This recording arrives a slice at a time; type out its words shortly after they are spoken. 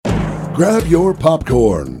Grab your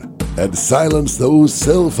popcorn and silence those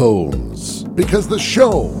cell phones because the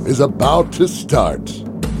show is about to start.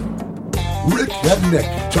 Rick and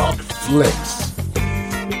Nick Talk Flicks.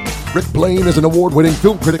 Rick Blaine is an award-winning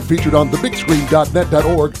film critic featured on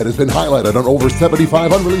thebigscreen.net.org and has been highlighted on over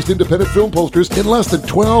 75 unreleased independent film posters in less than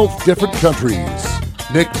 12 different countries.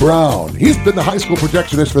 Nick Brown, he's been the high school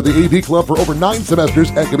projectionist for the AV Club for over 9 semesters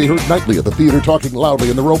and can be heard nightly at the theater talking loudly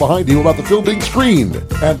in the row behind you about the film being screened.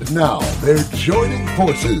 And now they're joining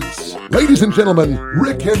forces. Ladies and gentlemen,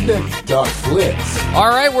 Rick and Nick Talk Flicks. All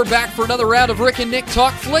right, we're back for another round of Rick and Nick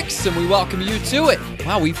Talk Flicks, and we welcome you to it.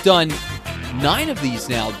 Wow, we've done 9 of these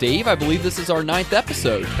now, Dave. I believe this is our 9th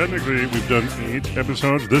episode. Technically, we've done 8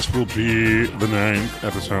 episodes. This will be the 9th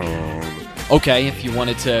episode. Okay, if you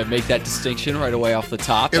wanted to make that distinction right away off the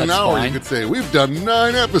top, In an that's hour, fine. you could say, we've done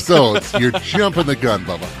 9 episodes. You're jumping the gun,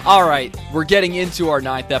 Bubba. All right, we're getting into our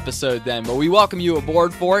 9th episode then, but we welcome you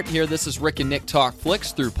aboard for it. Here, this is Rick and Nick Talk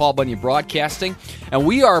Flicks through Paul Bunyan Broadcasting, and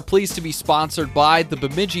we are pleased to be sponsored by the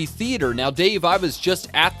Bemidji Theater. Now, Dave, I was just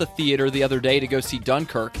at the theater the other day to go see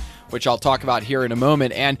Dunkirk, which I'll talk about here in a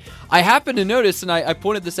moment, and I happened to notice, and I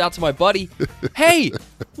pointed this out to my buddy, hey,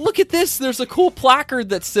 look at this, there's a cool placard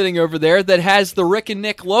that's sitting over there that has the Rick and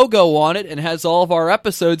Nick logo on it and has all of our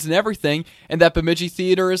episodes and everything, and that Bemidji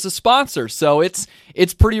Theater is a sponsor, so it's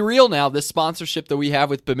pretty real now, this sponsorship that we have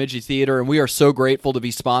with Bemidji Theater, and we are so grateful to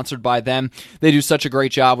be sponsored by them. They do such a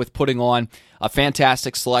great job with putting on a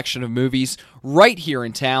fantastic selection of movies right here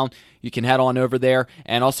in town. You can head on over there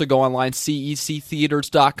and also go online,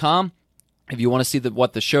 cectheaters.com, if you want to see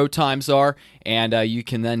what the show times are, and you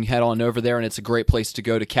can then head on over there, and it's a great place to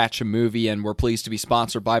go to catch a movie, and we're pleased to be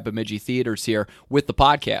sponsored by Bemidji Theaters here with the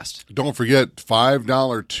podcast. Don't forget,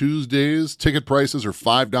 $5 Tuesdays. Ticket prices are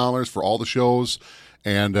 $5 for all the shows.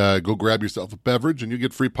 And go grab yourself a beverage, and you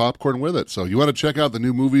get free popcorn with it. So you want to check out the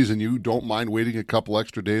new movies, and you don't mind waiting a couple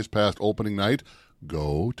extra days past opening night,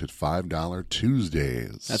 go to $5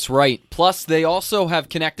 Tuesdays. That's right. Plus, they also have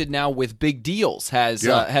connected now with Big Deals, has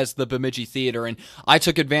the Bemidji Theater, and I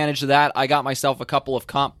took advantage of that. I got myself a couple of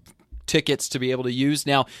comp tickets to be able to use.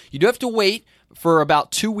 Now, you do have to wait for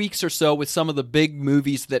about 2 weeks or so with some of the big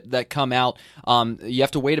movies that come out. You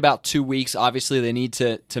have to wait about 2 weeks. Obviously, they need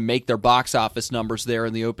to make their box office numbers there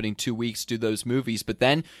in the opening 2 weeks, do those movies. But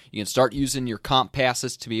then you can start using your comp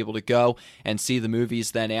passes to be able to go and see the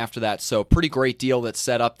movies then after that. So pretty great deal that's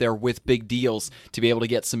set up there with Big Deals to be able to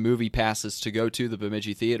get some movie passes to go to the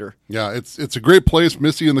Bemidji Theater. Yeah, it's a great place.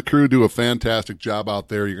 Missy and the crew do a fantastic job out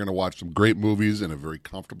there. You're going to watch some great movies in a very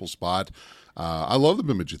comfortable spot. I love the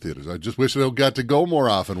Bemidji Theaters. I just wish I got to go more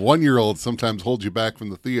often. 1-year-olds sometimes hold you back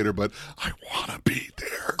from the theater, but I want to be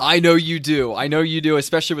there. I know you do. I know you do,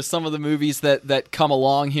 especially with some of the movies that come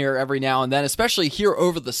along here every now and then, especially here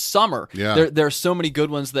over the summer. Yeah. There are so many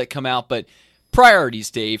good ones that come out, but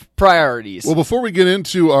priorities, Dave. Priorities. Well, before we get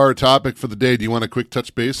into our topic for the day, do you want a quick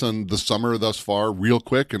touch base on the summer thus far real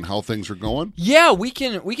quick and how things are going? Yeah, we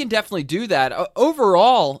can definitely do that.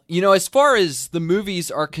 Overall, as far as the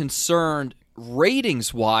movies are concerned,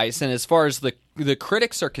 ratings-wise, and as far as the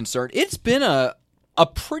critics are concerned, it's been a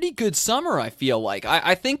pretty good summer, I feel like.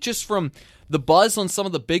 I think just from the buzz on some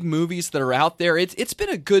of the big movies that are out there, it's been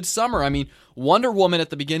a good summer. I mean, Wonder Woman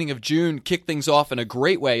at the beginning of June kicked things off in a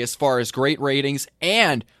great way as far as great ratings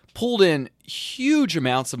and pulled in huge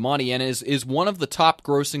amounts of money and is one of the top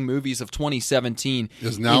grossing movies of 2017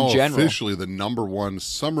 is now in general. Officially the number 1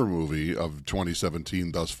 summer movie of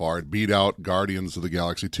 2017 thus far. It beat out Guardians of the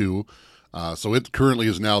Galaxy 2. So it currently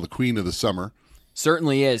is now the queen of the summer.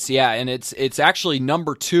 Certainly is, yeah, and it's actually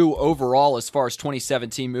number 2 overall as far as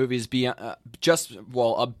 2017 movies,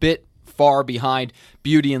 a bit far behind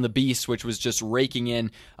Beauty and the Beast, which was just raking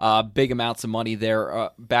in big amounts of money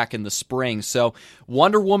there back in the spring. So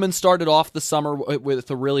Wonder Woman started off the summer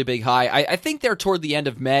with a really big high. I think they're toward the end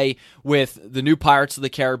of May with the new Pirates of the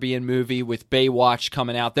Caribbean movie, with Baywatch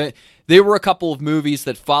coming out. They were a couple of movies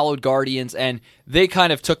that followed Guardians, and they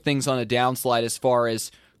kind of took things on a downslide as far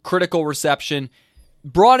as critical reception.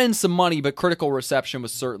 Brought in some money, but critical reception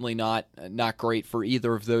was certainly not great for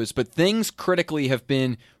either of those. But things critically have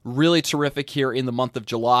been really terrific here in the month of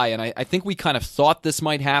July, and I think we kind of thought this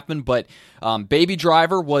might happen, but Baby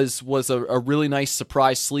Driver was a really nice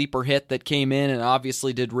surprise sleeper hit that came in and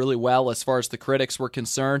obviously did really well as far as the critics were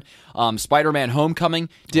concerned. Spider-Man Homecoming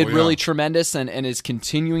did really tremendous and is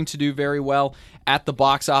continuing to do very well at the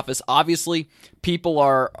box office. Obviously, people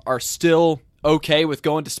are still okay with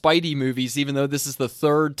going to Spidey movies, even though this is the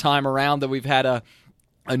third time around that we've had a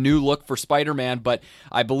a new look for Spider-Man, but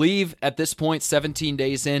I believe at this point, 17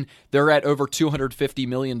 days in, they're at over $250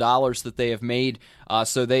 million that they have made.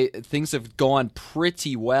 So things have gone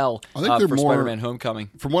pretty well I think they're for more, Spider-Man Homecoming.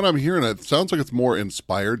 From what I'm hearing, it sounds like it's more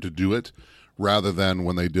inspired to do it rather than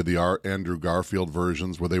when they did the Andrew Garfield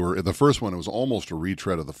versions, where they were the first one. It was almost a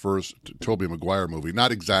retread of the first Tobey Maguire movie,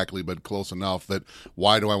 not exactly, but close enough. That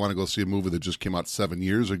why do I want to go see a movie that just came out 7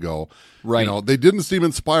 years ago? Right. You know, they didn't seem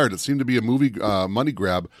inspired. It seemed to be a movie money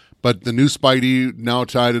grab. But the new Spidey, now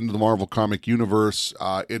tied into the Marvel comic universe,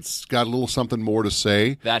 it's got a little something more to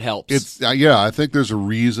say. That helps. It's I think there's a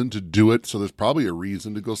reason to do it, so there's probably a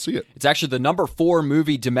reason to go see it. It's actually the number 4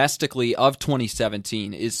 movie domestically of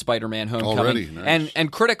 2017 is Spider-Man Homecoming. Already, nice.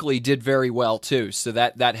 And critically did very well, too, so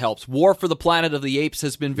that helps. War for the Planet of the Apes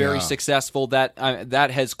has been very successful. That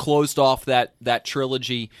has closed off that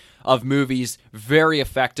trilogy of movies very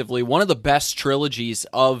effectively. One of the best trilogies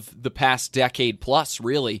of the past decade plus,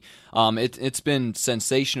 really. It's been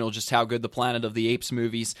sensational just how good the Planet of the Apes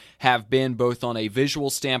movies have been, both on a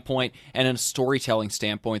visual standpoint and a storytelling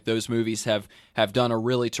standpoint. Those movies have done a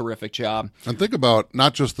really terrific job. And think about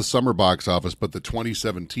not just the summer box office, but the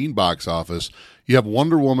 2017 box office. You have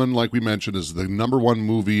Wonder Woman, like we mentioned, is the number 1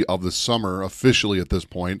 movie of the summer officially at this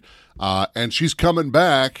point. And she's coming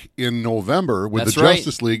back in November with That's the right.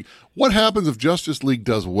 Justice League. What happens if Justice League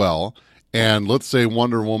does well? And let's say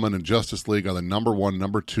Wonder Woman and Justice League are the number 1,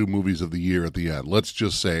 number 2 movies of the year at the end. Let's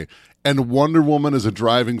just say. And Wonder Woman is a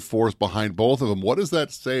driving force behind both of them. What does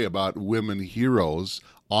that say about women heroes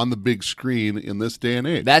on the big screen in this day and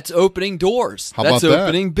age? That's opening doors. How That's about that?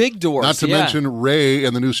 opening big doors. Not to yeah. mention Rey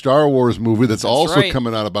and the new Star Wars movie that's also right.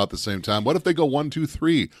 coming out about the same time. What if they go 1, 2,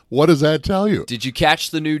 3? What does that tell you? Did you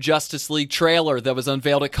catch the new Justice League trailer that was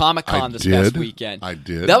unveiled at Comic-Con this did. past weekend? I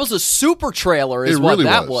did. That was a super trailer is It what really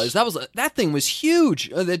that was. was. That thing was huge.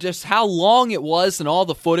 Just how long it was and all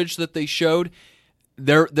the footage that they showed,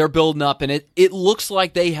 they're building up, and it looks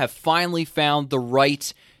like they have finally found the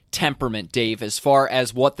right temperament, Dave, as far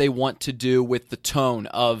as what they want to do with the tone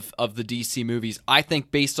of the DC movies. I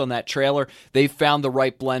think based on that trailer, they've found the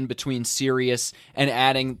right blend between serious and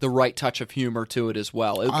adding the right touch of humor to it as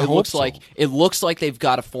well. I hope so. It looks like they've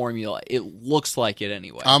got a formula. It looks like it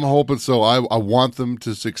anyway. I'm hoping so. I want them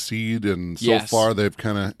to succeed, and so Yes. far they've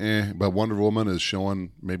kind of but Wonder Woman is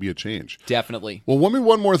showing maybe a change. Definitely. Well,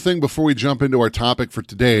 one more thing before we jump into our topic for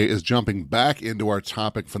today is jumping back into our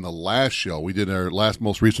topic from the last show. We did our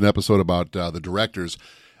most recent episode about the directors.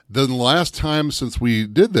 The last time since we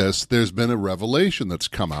did this, there's been a revelation that's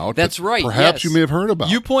come out. That's that right. Perhaps yes. you may have heard about.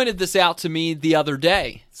 You pointed this out to me the other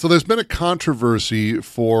day. So there's been a controversy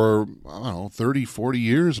for, 30, 40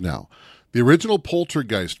 years now. The original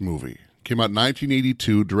Poltergeist movie came out in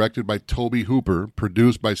 1982, directed by Tobe Hooper,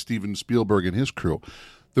 produced by Steven Spielberg and his crew.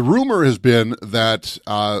 The rumor has been that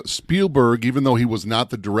Spielberg, even though he was not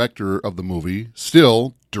the director of the movie,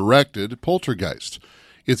 still directed Poltergeist.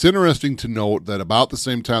 It's interesting to note that about the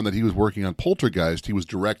same time that he was working on Poltergeist, he was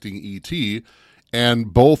directing E.T.,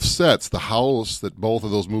 and both sets, the house that both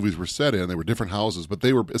of those movies were set in, they were different houses, but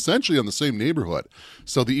they were essentially in the same neighborhood.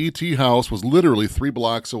 So the E.T. house was literally 3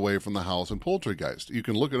 blocks away from the house in Poltergeist. You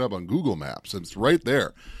can look it up on Google Maps, and it's right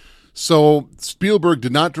there. So Spielberg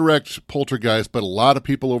did not direct Poltergeist, but a lot of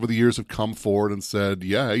people over the years have come forward and said,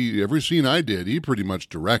 yeah, every scene I did, he pretty much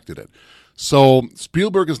directed it. So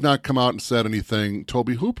Spielberg has not come out and said anything.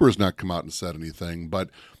 Tobe Hooper has not come out and said anything, but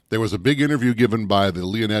there was a big interview given by the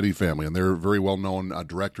Leonetti family, and they're a very well-known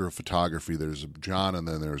director of photography. There's John, and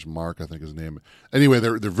then there's Mark, I think his name. Anyway,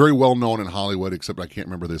 they're very well-known in Hollywood, except I can't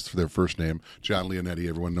remember their first name. John Leonetti,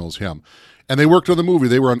 everyone knows him. And they worked on the movie.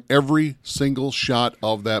 They were on every single shot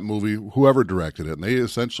of that movie, whoever directed it. And they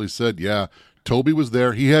essentially said, yeah, Toby was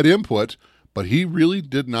there. He had input, but he really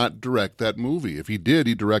did not direct that movie. If he did,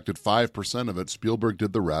 he directed 5% of it. Spielberg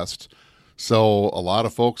did the rest. So a lot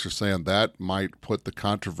of folks are saying that might put the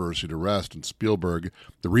controversy to rest. And Spielberg,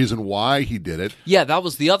 the reason why he did it. Yeah, that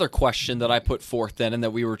was the other question that I put forth then and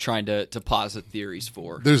that we were trying to posit theories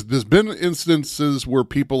for. There's been instances where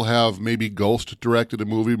people have maybe ghost directed a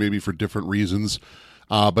movie, maybe for different reasons.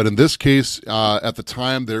 But in this case, at the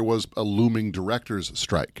time, there was a looming director's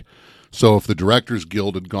strike. So if the Directors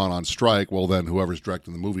Guild had gone on strike, well, then whoever's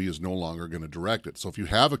directing the movie is no longer going to direct it. So if you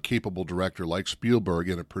have a capable director like Spielberg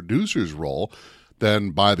in a producer's role, then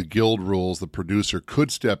by the Guild rules, the producer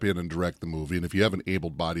could step in and direct the movie. And if you have an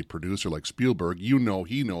able-bodied producer like Spielberg, you know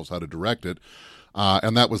he knows how to direct it.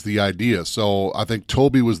 And that was the idea. So I think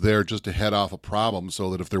Toby was there just to head off a problem so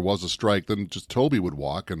that if there was a strike, then just Toby would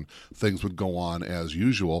walk and things would go on as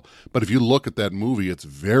usual. But if you look at that movie, it's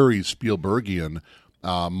very Spielbergian,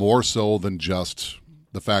 more so than just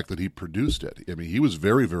the fact that he produced it. I mean, he was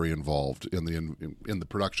very, very involved in the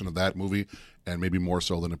production of that movie, and maybe more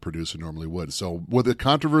so than a producer normally would. So would the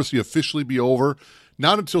controversy officially be over?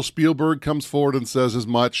 Not until Spielberg comes forward and says as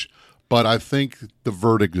much, but I think the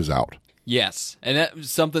verdict is out. Yes, and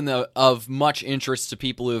that's something of much interest to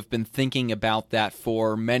people who have been thinking about that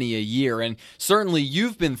for many a year, and certainly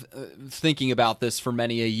you've been thinking about this for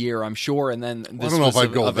many a year, I'm sure. And then this I don't know if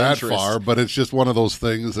I'd go that interest. far, but it's just one of those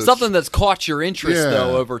things. Something that's caught your interest,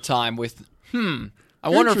 though, over time. With I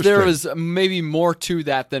wonder if there was maybe more to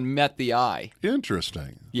that than met the eye.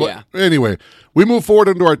 Interesting. Yeah. But anyway, we move forward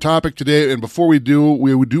into our topic today, and before we do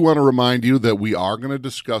want to remind you that we are going to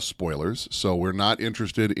discuss spoilers, so we're not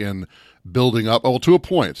interested in building up. Well, to a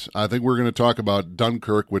point. I think we're going to talk about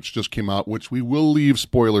Dunkirk, which just came out, which we will leave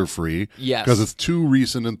spoiler-free. Yes. Because it's too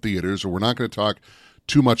recent in theaters, so we're not going to talk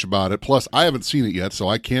too much about it. Plus, I haven't seen it yet, so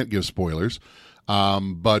I can't give spoilers.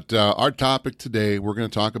 But our topic today, we're going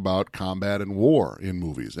to talk about combat and war in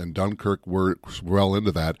movies, and Dunkirk works well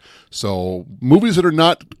into that. So movies that are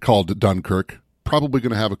not called Dunkirk, probably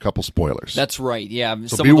going to have a couple spoilers. That's right, yeah.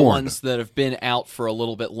 So some of the ones that have been out for a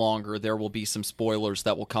little bit longer, there will be some spoilers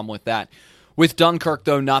that will come with that. With Dunkirk,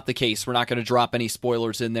 though, not the case. We're not going to drop any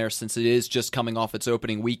spoilers in there since it is just coming off its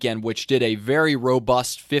opening weekend, which did a very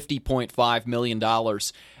robust $50.5 million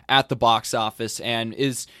at the box office, and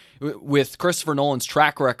is, with Christopher Nolan's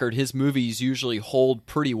track record, his movies usually hold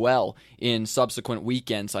pretty well in subsequent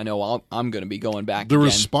weekends. I know I'm going to be going back The again.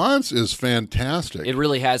 response is fantastic. It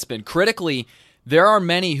really has been. Critically, there are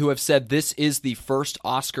many who have said this is the first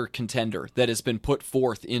Oscar contender that has been put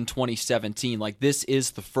forth in 2017. Like, this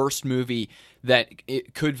is the first movie that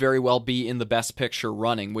it could very well be in the Best Picture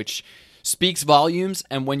running, which speaks volumes.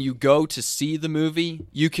 And when you go to see the movie,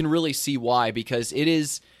 you can really see why, because it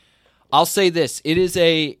is, I'll say this, it is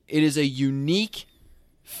a unique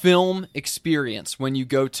film experience when you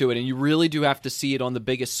go to it, and you really do have to see it on the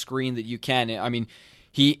biggest screen that you can. I mean,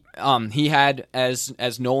 he had,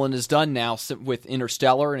 as Nolan has done now with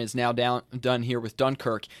Interstellar and is now done here with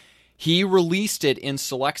Dunkirk, he released it in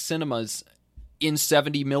select cinemas in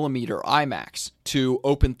 70mm IMAX to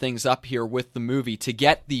open things up here with the movie, to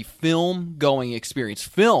get the film-going experience,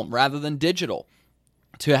 film rather than digital,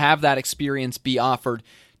 to have that experience be offered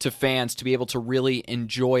to fans to be able to really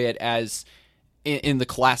enjoy it as in the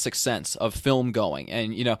classic sense of film going.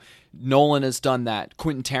 And, you know, Nolan has done that.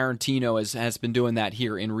 Quentin Tarantino has been doing that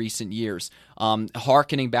here in recent years,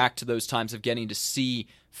 hearkening back to those times of getting to see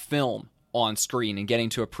film on screen and getting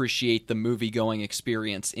to appreciate the movie-going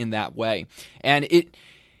experience in that way. And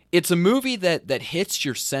it's a movie that hits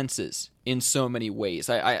your senses in so many ways,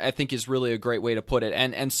 I think is really a great way to put it.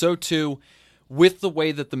 And so, too, with the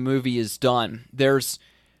way that the movie is done, there's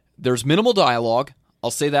minimal dialogue. I'll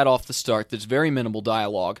say that off the start. There's very minimal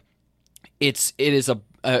dialogue. It is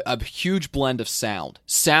a huge blend of sound.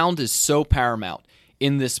 Sound is so paramount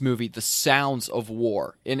in this movie. The sounds of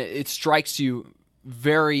war, and it strikes you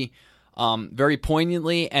very, very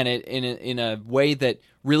poignantly, and in a way that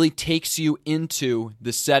really takes you into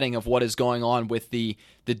the setting of what is going on with the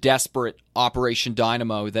desperate Operation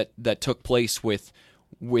Dynamo that took place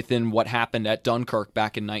within what happened at Dunkirk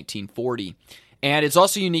back in 1940. And it's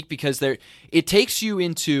also unique because it takes you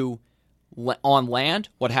into on land,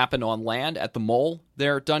 what happened on land at the mole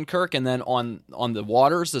there at Dunkirk, and then on the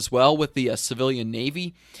waters as well with the civilian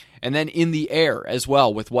Navy, and then in the air as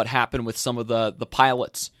well with what happened with some of the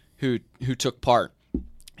pilots who took part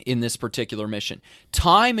in this particular mission.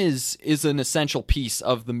 Time is an essential piece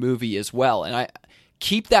of the movie as well, and I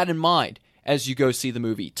keep that in mind as you go see the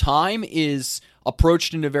movie. Time is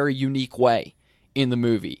approached in a very unique way in the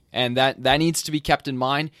movie, and that needs to be kept in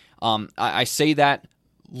mind. I say that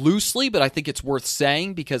loosely, but I think it's worth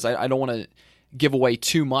saying because I don't want to give away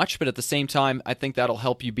too much, but at the same time, I think that'll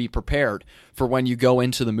help you be prepared for when you go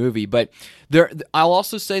into the movie. But I'll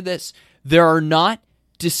also say this, there are not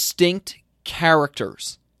distinct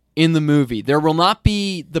characters in the movie. There will not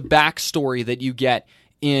be the backstory that you get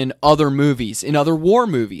in other movies, in other war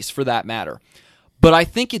movies for that matter. But I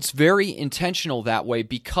think it's very intentional that way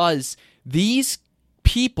because these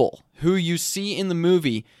people who you see in the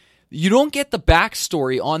movie, you don't get the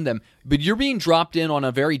backstory on them, but you're being dropped in on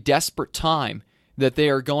a very desperate time that they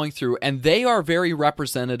are going through, and they are very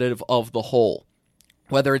representative of the whole.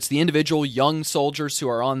 Whether it's the individual young soldiers who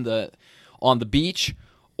are on the beach,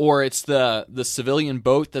 or it's the civilian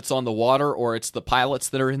boat that's on the water, or it's the pilots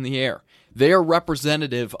that are in the air. They are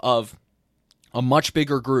representative of a much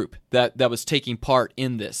bigger group that was taking part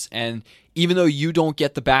in this. And even though you don't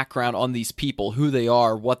get the background on these people, who they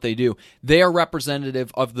are, what they do, they are representative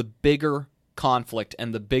of the bigger conflict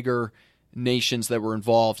and the bigger nations that were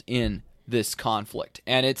involved in this conflict.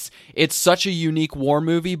 And it's such a unique war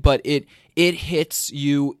movie, but it hits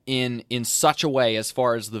you in such a way, as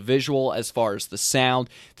far as the visual, as far as the sound,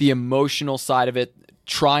 the emotional side of it,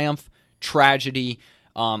 triumph, tragedy,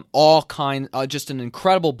 all kind, just an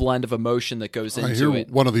incredible blend of emotion that goes into it.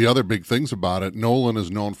 One of the other big things about it, Nolan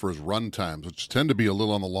is known for his run times, which tend to be a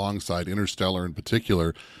little on the long side, Interstellar in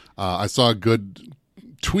particular. I saw a good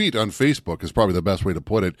tweet on Facebook, is probably the best way to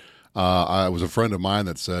put it. I was a friend of mine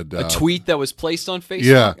that said a tweet that was placed on Facebook.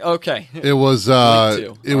 Yeah, okay. It was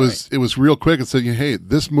it was real quick. It said, "Hey,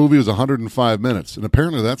 this movie was 105 minutes, and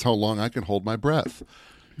apparently that's how long I can hold my breath."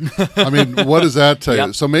 I mean, what does that tell you?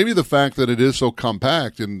 Yep. So maybe the fact that it is so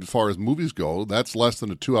compact, and as far as movies go, that's less than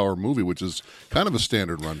a 2-hour movie, which is kind of a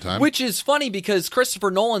standard runtime. Which is funny because Christopher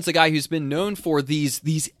Nolan's a guy who's been known for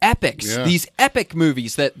these epics, these epic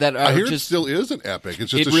movies that are I hear just, it still is an epic.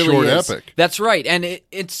 It's just a really short is. epic. That's right, and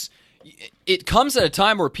it comes at a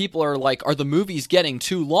time where people are like, are the movies getting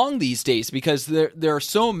too long these days? Because there are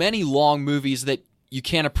so many long movies that you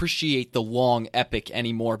can't appreciate the long epic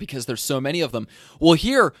anymore because there's so many of them. Well,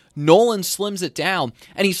 here, Nolan slims it down,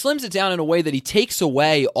 and he slims it down in a way that he takes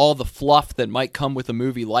away all the fluff that might come with a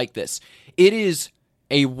movie like this. It is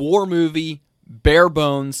a war movie, bare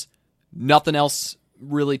bones, nothing else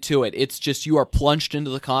really to it. It's just you are plunged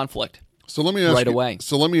into the conflict. So let me ask right you, away.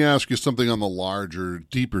 So let me ask you something on the larger,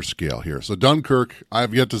 deeper scale here. So Dunkirk,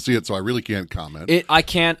 I've yet to see it, so I really can't comment. I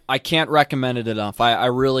can't recommend it enough. I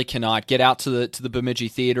really cannot. Get out to the Bemidji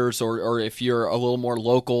theaters, or if you're a little more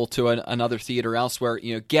local to another theater elsewhere,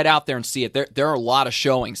 get out there and see it. There are a lot of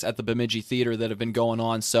showings at the Bemidji Theater that have been going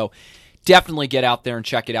on, so definitely get out there and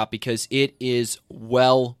check it out because it is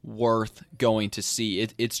well worth going to see.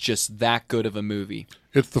 It's just that good of a movie.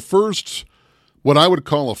 It's the first, what I would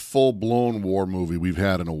call a full-blown war movie we've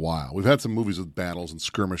had in a while. We've had some movies with battles and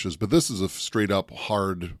skirmishes, but this is a straight-up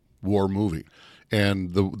hard war movie.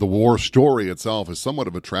 And the war story itself is somewhat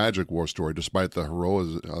of a tragic war story, despite the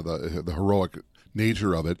heroic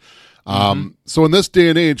nature of it. So in this day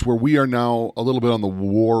and age where we are now a little bit on the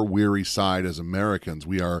war-weary side as Americans,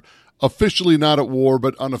 we are officially not at war,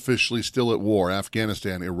 but unofficially still at war.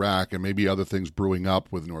 Afghanistan, Iraq, and maybe other things brewing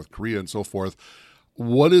up with North Korea and so forth.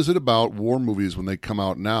 What is it about war movies when they come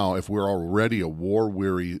out now, if we're already a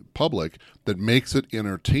war-weary public, that makes it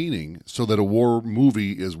entertaining so that a war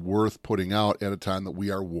movie is worth putting out at a time that we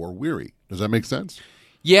are war-weary? Does that make sense?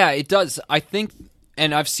 Yeah, it does. I think,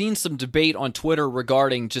 and I've seen some debate on Twitter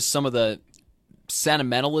regarding just some of the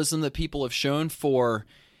sentimentalism that people have shown for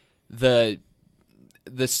the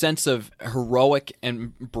sense of heroic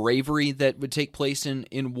and bravery that would take place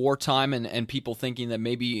in wartime, and people thinking that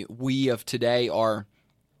maybe we of today are,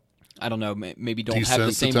 I don't know, maybe don't have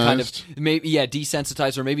the same kind of,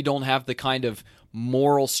 desensitized, or maybe don't have the kind of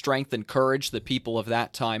moral strength and courage that people of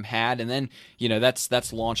that time had. And then,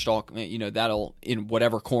 that's launched all, that'll, in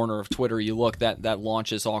whatever corner of Twitter you look, that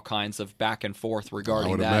launches all kinds of back and forth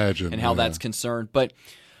regarding that and how that's concerned. But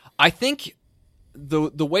I think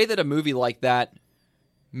the way that a movie like that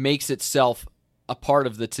makes itself a part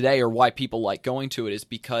of the today, or why people like going to it, is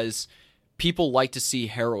because people like to see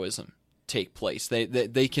heroism take place.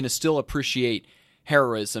 They can still appreciate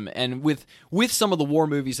heroism. And with some of the war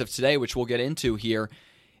movies of today, which we'll get into here,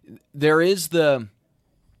 there is the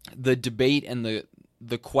debate and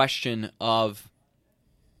the question of,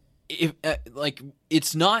 if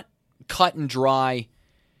it's not cut and dry.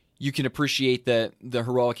 You can appreciate the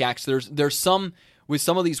heroic acts. There's some, with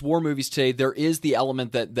some of these war movies today, there is the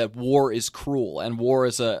element that war is cruel and war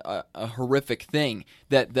is a horrific thing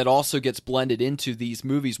that also gets blended into these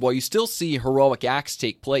movies. While you still see heroic acts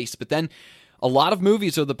take place, but then a lot of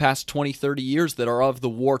movies over the past 20, 30 years that are of the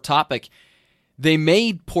war topic, they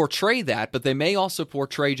may portray that, but they may also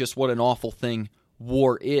portray just what an awful thing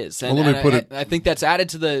war is. And, I think that's added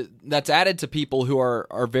to people who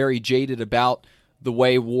are very jaded about the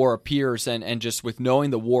way war appears, and just with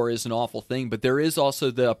knowing that war is an awful thing. But there is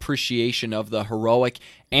also the appreciation of the heroic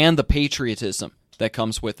and the patriotism that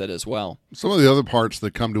comes with it as well. Some of the other parts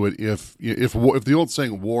that come to it, if the old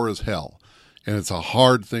saying, war is hell, and it's a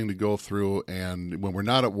hard thing to go through, and when we're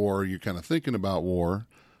not at war, you're kind of thinking about war,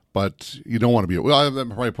 but you don't want to be at war. Well, I'm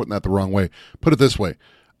probably putting that the wrong way. Put it this way.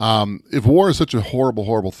 If war is such a horrible,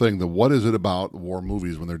 horrible thing, then what is it about war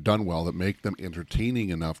movies when they're done well that make them entertaining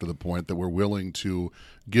enough to the point that we're willing to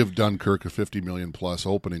give Dunkirk a $50 million plus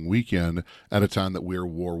opening weekend at a time that we're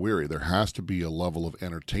war weary? There has to be a level of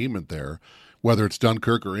entertainment there, whether it's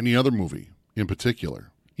Dunkirk or any other movie in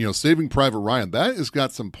particular. Saving Private Ryan, that has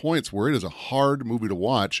got some points where it is a hard movie to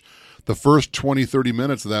watch. The first 20, 30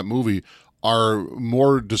 minutes of that movie are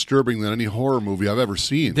more disturbing than any horror movie I've ever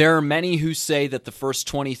seen. There are many who say that the first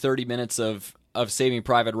 20, 30 minutes of Saving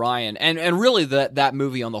Private Ryan, and really that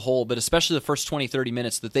movie on the whole, but especially the first 20, 30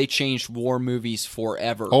 minutes, that they changed war movies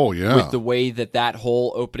forever. Oh, yeah. With the way that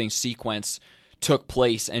whole opening sequence took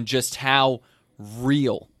place and just how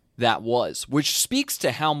real that was, which speaks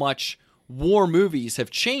to how much war movies have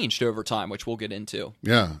changed over time, which we'll get into.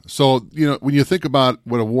 Yeah. So, when you think about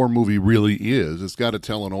what a war movie really is, it's got to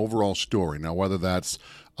tell an overall story. Now, whether that's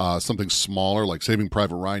something smaller like Saving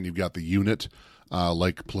Private Ryan, you've got the unit,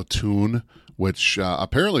 like Platoon, which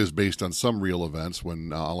apparently is based on some real events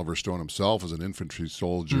when Oliver Stone himself was an infantry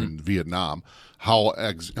soldier in Vietnam. How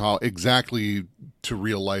exactly to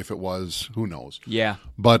real life it was, who knows? Yeah.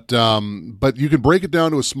 But you can break it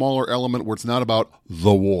down to a smaller element where it's not about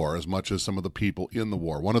the war as much as some of the people in the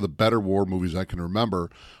war. One of the better war movies I can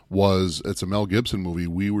remember it's a Mel Gibson movie,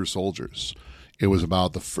 We Were Soldiers. It was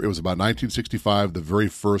about 1965, the very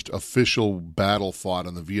first official battle fought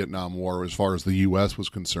in the Vietnam War as far as the U.S. was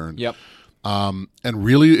concerned. Yep. And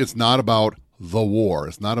really, it's not about the war.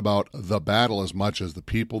 It's not about the battle as much as the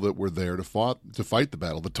people that were there to fight the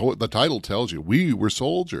battle. The title tells you, we were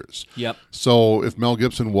soldiers. Yep. So if Mel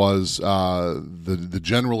Gibson was the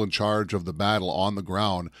general in charge of the battle on the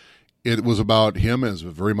ground, it was about him as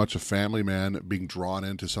very much a family man being drawn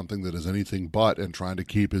into something that is anything but and trying to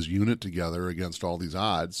keep his unit together against all these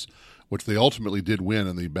odds, which they ultimately did win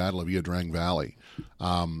in the Battle of Ia Drang Valley.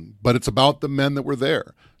 But it's about the men that were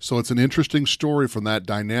there. So it's an interesting story from that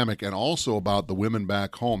dynamic, and also about the women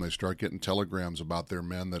back home. They start getting telegrams about their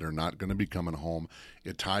men that are not going to be coming home.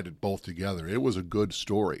 It tied it both together. It was a good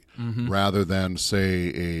story, rather than,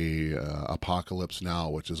 say, Apocalypse Now,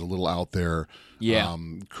 which is a little out there. Yeah.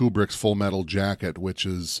 Kubrick's Full Metal Jacket, which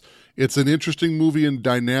it's an interesting movie in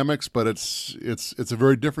dynamics, but it's a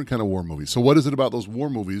very different kind of war movie. So what is it about those war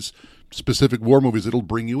movies, specific war movies, that'll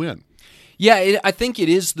bring you in? Yeah, I think it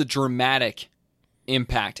is the dramatic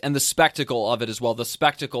impact and the spectacle of it as well. The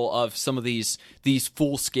spectacle of some of these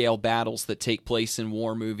full-scale battles that take place in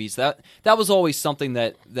war movies. That was always something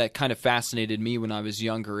that kind of fascinated me when I was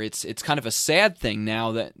younger. It's kind of a sad thing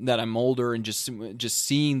now that I'm older, and just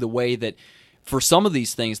seeing the way that for some of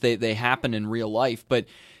these things they happen in real life. But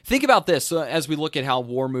think about this as we look at how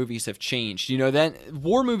war movies have changed. That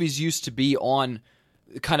war movies used to be on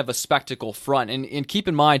kind of a spectacle front. And keep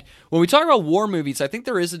in mind, when we talk about war movies, I think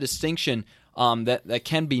there is a distinction that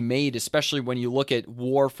can be made, especially when you look at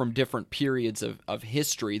war from different periods of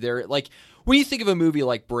history. There, like when you think of a movie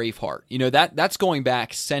like Braveheart, that's going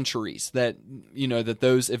back centuries that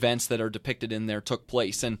those events that are depicted in there took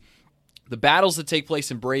place. And the battles that take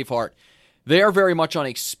place in Braveheart, they are very much on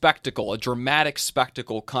a spectacle, a dramatic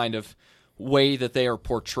spectacle kind of way that they are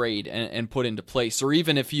portrayed and put into place. Or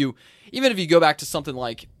even if you go back to something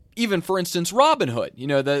like, even for instance, Robin Hood,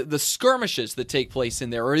 the skirmishes that take place in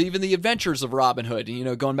there, or even the adventures of Robin Hood,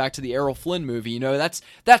 going back to the Errol Flynn movie, that's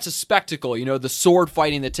a spectacle, the sword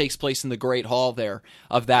fighting that takes place in the Great Hall there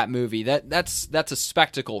of that movie, that's a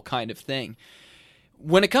spectacle kind of thing.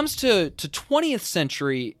 When it comes to 20th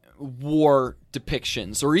century war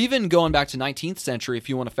depictions, or even going back to 19th century, if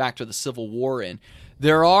you want to factor the Civil War in,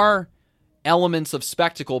 there are elements of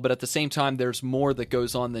spectacle, but at the same time, there's more that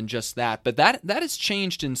goes on than just that. But that has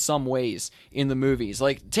changed in some ways in the movies.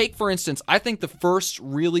 Like, take, for instance, I think the first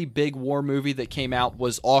really big war movie that came out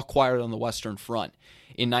was All Quiet on the Western Front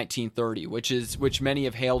in 1930, which many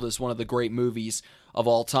have hailed as one of the great movies of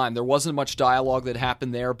all time. There wasn't much dialogue that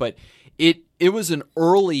happened there, but it was an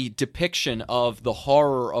early depiction of the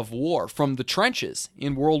horror of war from the trenches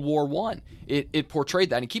in World War I. It portrayed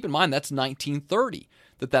that. And keep in mind, that's 1930.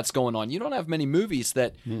 That's going on. You don't have many movies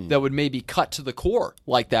that would maybe cut to the core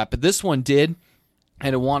like that, but this one did,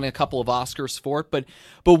 and it won a couple of Oscars for it. But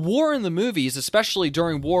war in the movies, especially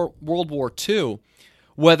during World War II,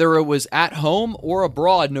 whether it was at home or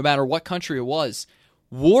abroad, no matter what country it was,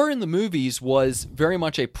 war in the movies was very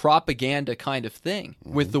much a propaganda kind of thing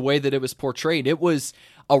with the way that it was portrayed. It was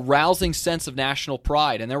a rousing sense of national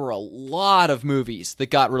pride, and there were a lot of movies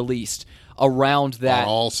that got released around that, on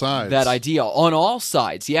all sides. That idea on all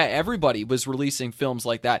sides. Yeah, everybody was releasing films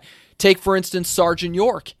like that. Take, for instance, Sergeant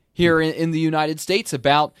York here in the United States,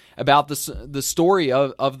 about the story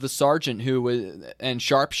of the sergeant who was, and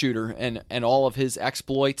sharpshooter, and all of his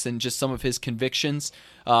exploits and just some of his convictions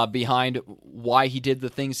behind why he did the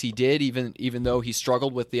things he did, even though he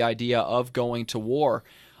struggled with the idea of going to war.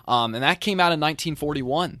 And that came out in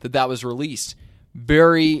 1941, that was released.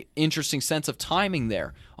 very interesting sense of timing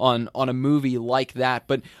there on a movie like that.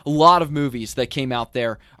 But a lot of movies that came out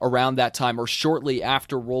there around that time or shortly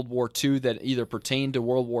after World War II that either pertained to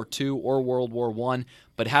World War II or World War I,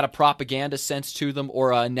 but had a propaganda sense to them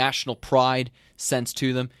or a national pride sense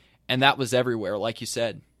to them. And that was everywhere, like you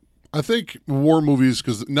said. I think war movies,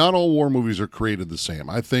 because not all war movies are created the same.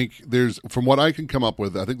 I think from what I can come up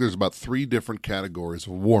with, I think there's about 3 different categories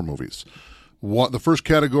of war movies. The first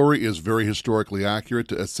category is very historically accurate,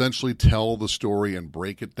 to essentially tell the story and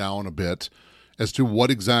break it down a bit as to what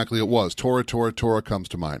exactly it was. Tora, Tora, Tora comes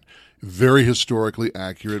to mind. Very historically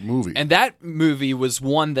accurate movie. And that movie was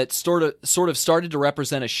one that sort of started to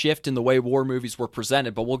represent a shift in the way war movies were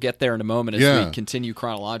presented, but we'll get there in a moment as we continue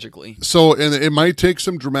chronologically. So, and it might take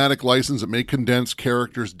some dramatic license. It may condense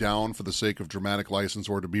characters down for the sake of dramatic license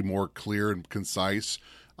or to be more clear and concise.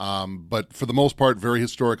 But for the most part, very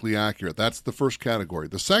historically accurate. That's the first category.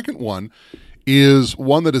 The second one is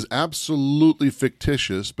one that is absolutely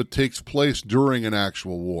fictitious but takes place during an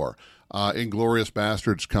actual war. Inglourious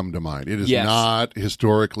Bastards come to mind. It is not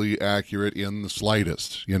historically accurate in the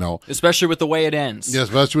slightest, Especially with the way it ends. Yes,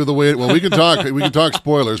 especially with the way we can talk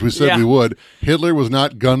spoilers. We said we would. Hitler was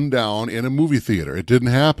not gunned down in a movie theater. It didn't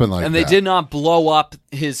happen like that. And they did not blow up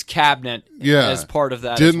his cabinet as part of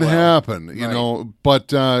that. Didn't as well. happen, know.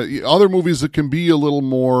 But other movies that can be a little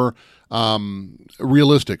more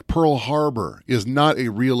realistic. Pearl Harbor is not a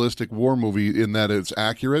realistic war movie in that it's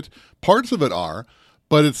accurate. Parts of it are.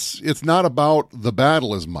 But it's not about the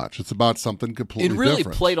battle as much. It's about something completely different. It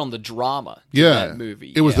really played on the drama in that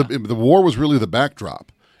movie. It was the war was really the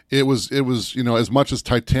backdrop. It was as much as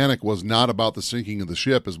Titanic was not about the sinking of the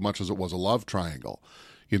ship as much as it was a love triangle.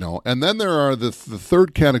 And then there are the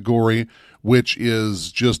third category, which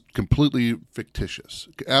is just completely fictitious.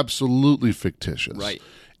 Absolutely fictitious. Right.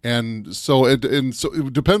 And so it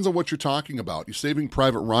depends on what you're talking about. Saving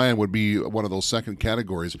Private Ryan would be one of those second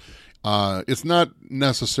categories. It's not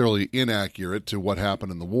necessarily inaccurate to what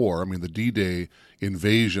happened in the war. I mean, the D-Day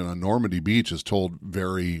invasion on Normandy Beach is told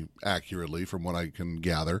very accurately from what I can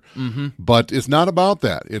gather. Mm-hmm. But it's not about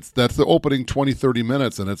that. That's the opening 20, 30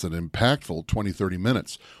 minutes, and it's an impactful 20, 30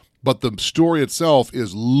 minutes. But the story itself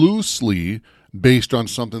is loosely based on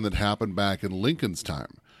something that happened back in Lincoln's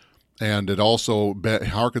time. And it also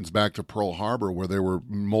harkens back to Pearl Harbor, where there were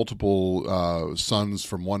multiple sons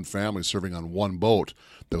from one family serving on one boat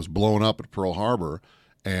that was blown up at Pearl Harbor,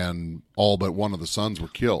 and all but one of the sons were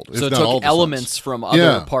killed. So it took elements from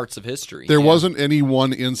other parts of history. There wasn't any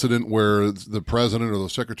one incident where the president or the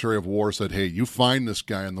secretary of war said, hey, you find this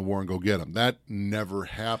guy in the war and go get him. That never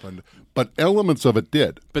happened, but elements of it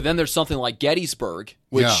did. But then there's something like Gettysburg,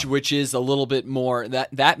 which is a little bit more,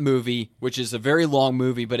 that movie, which is a very long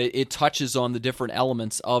movie, but it touches on the different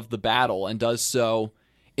elements of the battle and does so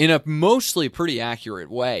in a mostly pretty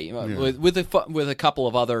accurate way, with a couple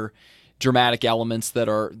of other dramatic elements that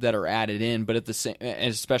are added in, but at the same,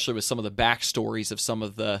 especially with some of the backstories of some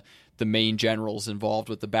of the main generals involved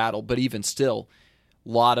with the battle. But even still, a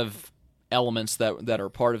lot of elements that are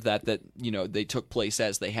part of that they took place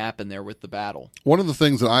as they happened there with the battle. One of the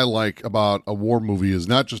things that I like about a war movie is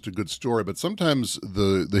not just a good story, but sometimes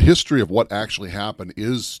the history of what actually happened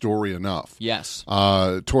is story enough. Yes.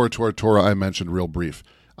 Tora, Tora, Tora, I mentioned real brief,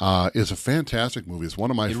 is a fantastic movie. It's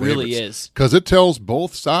one of my favorites. It really is. Because it tells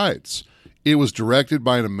both sides. It was directed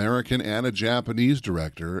by an American and a Japanese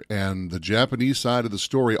director, and the Japanese side of the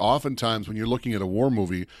story, oftentimes when you're looking at a war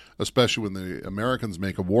movie, especially when the Americans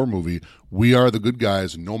make a war movie, we are the good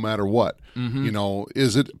guys no matter what. Mm-hmm.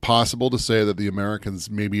 Is it possible to say that the Americans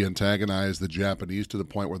maybe antagonized the Japanese to the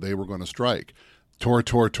point where they were going to strike? Tora,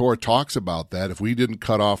 Tora, Tora talks about that. If we didn't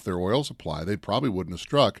cut off their oil supply, they probably wouldn't have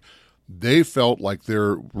struck. They felt like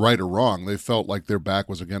they're right or wrong. They felt like their back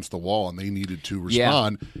was against the wall and they needed to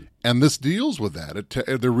respond. Yeah. And this deals with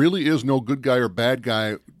that. There really is no good guy or bad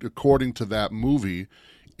guy according to that movie.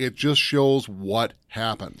 It just shows what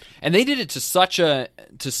happened. And they did it to such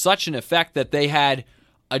an effect that they had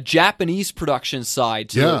a Japanese production side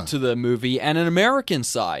to the movie and an American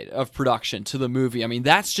side of production to the movie. I mean,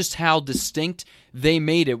 that's just how distinct they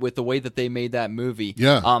made it with the way that they made that movie.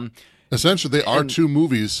 Yeah. Essentially, they are two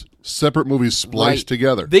movies, separate movies spliced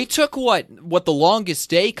together. They took what The Longest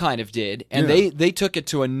Day kind of did, and they took it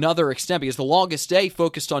to another extent, because The Longest Day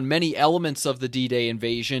focused on many elements of the D-Day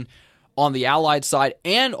invasion on the Allied side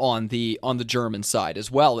and on the German side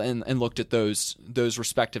as well, and looked at those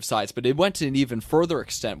respective sides. But it went to an even further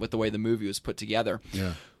extent with the way the movie was put together.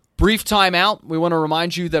 Yeah. Brief time out. We want to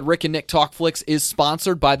remind you that Rick and Nick Talk Flicks is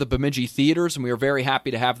sponsored by the Bemidji Theaters, and we are very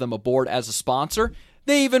happy to have them aboard as a sponsor.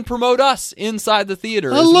 They even promote us inside the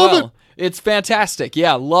theater as well. It's fantastic.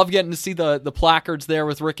 Yeah, love getting to see the placards there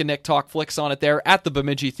with Rick and Nick Talk Flicks on it there at the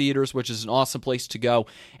Bemidji Theaters, which is an awesome place to go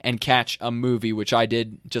and catch a movie, which I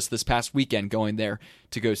did just this past weekend going there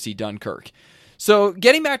to go see Dunkirk. So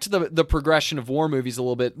getting back to the progression of war movies a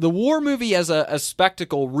little bit, the war movie as a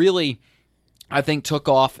spectacle really, I think, took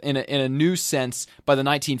off in a new sense by the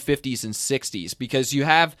 1950s and 60s, because you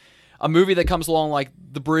have a movie that comes along like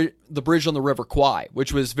the Bridge on the River Kwai,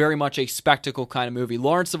 which was very much a spectacle kind of movie.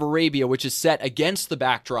 Lawrence of Arabia, which is set against the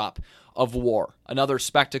backdrop of war, another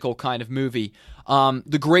spectacle kind of movie.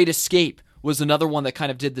 The Great Escape was another one that kind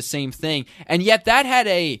of did the same thing, and yet that had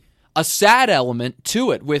a sad element to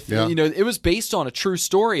it. With it was based on a true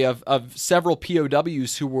story of several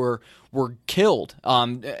POWs who were killed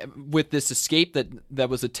with this escape that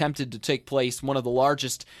was attempted to take place, one of the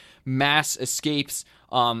largest mass escapes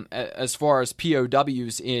as far as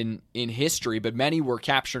POWs in history, but many were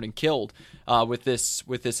captured and killed with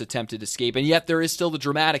this attempted escape. And yet there is still the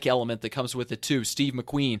dramatic element that comes with it too. Steve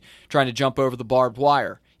McQueen trying to jump over the barbed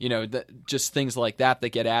wire, just things like that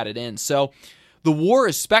get added in. So the war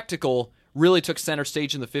as spectacle really took center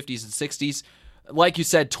stage in the 50s and 60s. Like you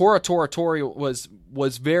said, Tora Tora Tori was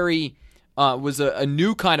very was a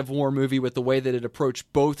new kind of war movie with the way that it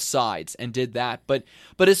approached both sides and did that. But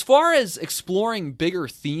as far as exploring bigger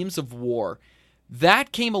themes of war,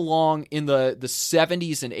 that came along in the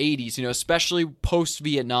 70s and 80s, especially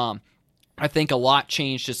post-Vietnam. I think a lot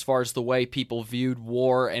changed as far as the way people viewed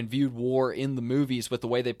war and viewed war in the movies with the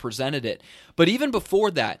way they presented it. But even before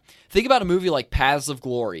that, think about a movie like Paths of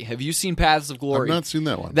Glory. Have you seen Paths of Glory? I've not seen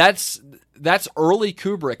that one. That's early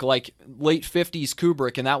Kubrick, like late 50s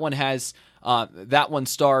Kubrick, and that one has that one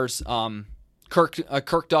stars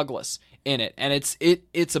Kirk Douglas in it, and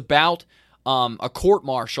it's about a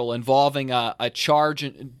court-martial involving a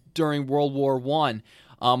charge during World War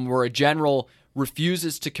I, where a general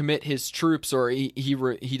refuses to commit his troops, or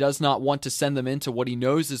he does not want to send them into what he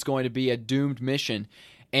knows is going to be a doomed mission,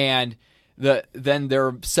 and then there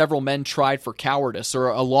are several men tried for cowardice, or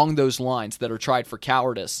along those lines, that are tried for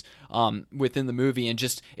cowardice within the movie, and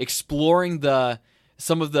just exploring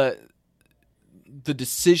some of the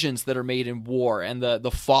decisions that are made in war and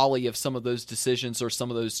the folly of some of those decisions or some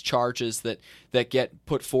of those charges that get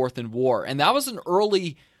put forth in war. And that was an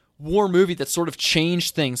early war movie that sort of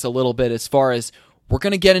changed things a little bit, as far as we're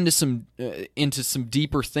going to get into some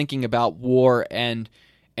deeper thinking about war and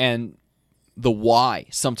the why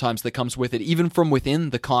sometimes that comes with it, even from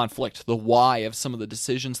within the conflict, the why of some of the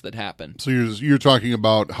decisions that happen. So you're talking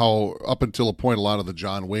about how up until a point, a lot of the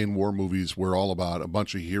John Wayne war movies were all about a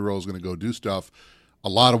bunch of heroes going to go do stuff. A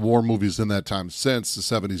lot of war movies in that time since the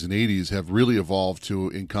 70s and 80s have really evolved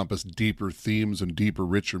to encompass deeper themes and deeper,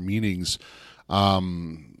 richer meanings.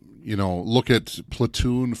 Look at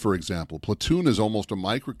Platoon, for example. Platoon is almost a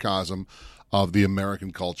microcosm of the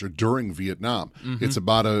American culture during Vietnam. Mm-hmm. It's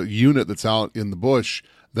about a unit that's out in the bush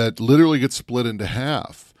that literally gets split into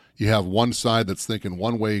half. You have one side that's thinking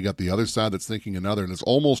one way, you got the other side that's thinking another, and it's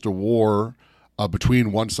almost a war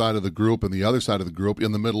between one side of the group and the other side of the group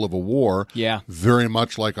in the middle of a war. Yeah. Very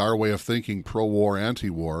much like our way of thinking, pro-war,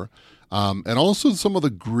 anti-war. And also some of the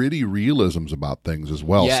gritty realisms about things as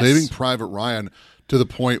well. Yes. Saving Private Ryan, to the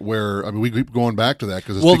point where, we keep going back to that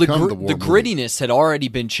because it's become the war the movie. grittiness had already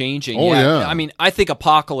been changing. Oh, yeah. I think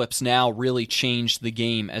Apocalypse Now really changed the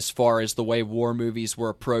game as far as the way war movies were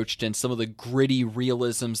approached and some of the gritty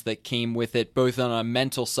realisms that came with it, both on a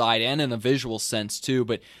mental side and in a visual sense too.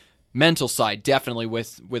 But mental side, definitely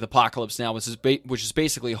with Apocalypse Now, which is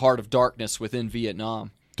basically Heart of Darkness within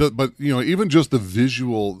Vietnam. But, even just the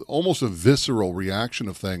visual, almost a visceral reaction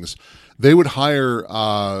of things, they would hire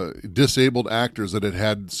disabled actors that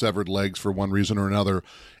had severed legs for one reason or another,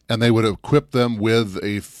 and they would equip them with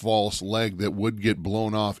a false leg that would get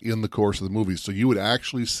blown off in the course of the movie. So you would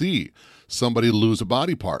actually see somebody lose a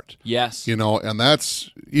body part. Yes. And that's,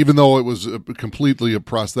 even though it was completely a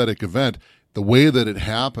prosthetic event, the way that it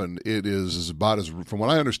happened, it is about as, from what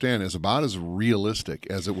I understand, is about as realistic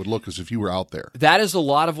as it would look as if you were out there. That is a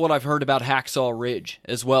lot of what I've heard about Hacksaw Ridge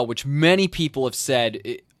as well, which many people have said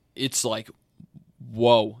it's like,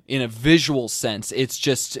 whoa, in a visual sense. It's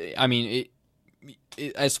just,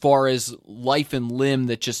 as far as life and limb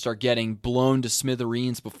that just are getting blown to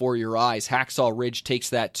smithereens before your eyes, Hacksaw Ridge takes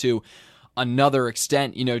that to another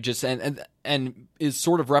extent, just and is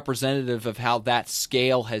sort of representative of how that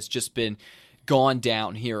scale has just been gone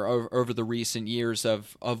down here over the recent years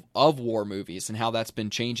of war movies and how that's been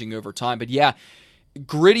changing over time. But yeah,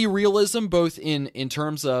 gritty realism, both in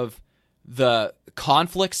terms of the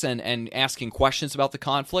conflicts and asking questions about the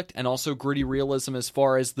conflict, and also gritty realism as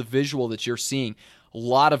far as the visual that you're seeing. A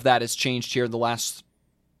lot of that has changed here in the last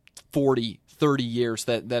 40, 30 years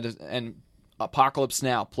that is, and Apocalypse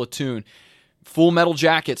Now, Platoon, Full Metal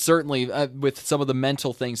Jacket, certainly with some of the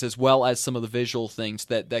mental things as well as some of the visual things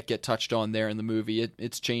that get touched on there in the movie.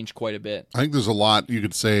 It's changed quite a bit. I think there's a lot you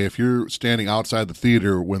could say if you're standing outside the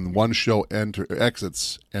theater when one show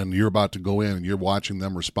exits and you're about to go in and you're watching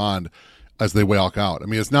them respond as they walk out. I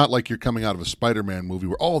mean, it's not like you're coming out of a Spider-Man movie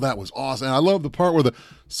where, oh, that was awesome. And I love the part where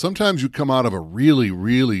sometimes you come out of a really,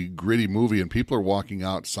 really gritty movie and people are walking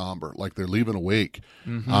out somber, like they're leaving a wake.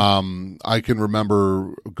 Mm-hmm. I can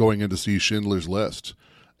remember going in to see Schindler's List,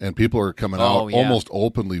 and people are coming out almost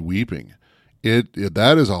openly weeping.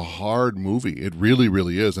 That is a hard movie. It really,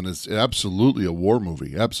 really is, and it's absolutely a war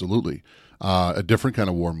movie, absolutely. A different kind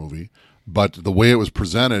of war movie. But the way it was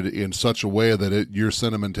presented in such a way that your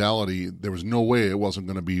sentimentality, there was no way it wasn't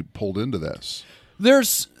going to be pulled into this.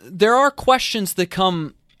 There are questions that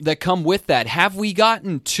come with that. Have we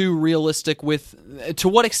gotten too realistic to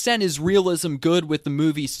what extent is realism good with the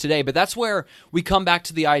movies today? But that's where we come back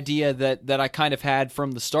to the idea that I kind of had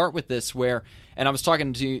from the start with this, where, and I was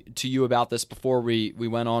talking to you about this before we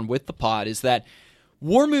went on with the pod, is that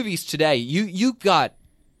war movies today, you got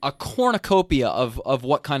a cornucopia of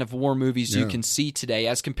what kind of war movies you can see today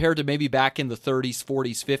as compared to maybe back in the 30s,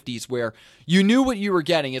 40s, 50s, where you knew what you were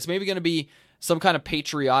getting. It's maybe going to be some kind of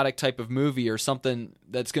patriotic type of movie or something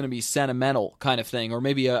that's going to be sentimental kind of thing, or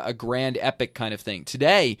maybe a grand epic kind of thing.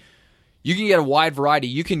 Today, you can get a wide variety.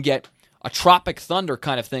 You can get a Tropic Thunder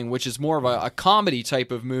kind of thing, which is more of a comedy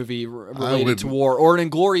type of movie related to war, or an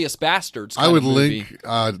Inglourious Basterds kind of movie.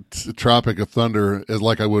 Link Tropic of Thunder as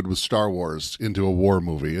like I would with Star Wars into a war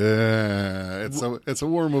movie. It's a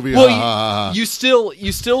war movie. Well, you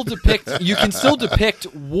can still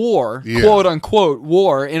depict war, quote unquote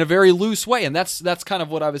war, in a very loose way, and that's kind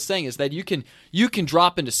of what I was saying, is that you can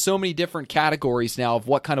drop into so many different categories now of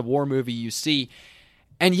what kind of war movie you see.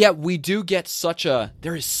 And yet we do get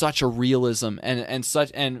there is such a realism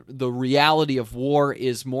and the reality of war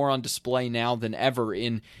is more on display now than ever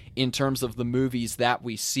in terms of the movies that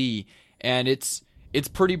we see. And it's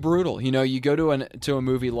pretty brutal. You know, you go to a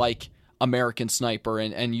movie like American Sniper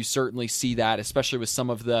and you certainly see that, especially with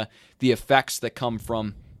some of the effects that come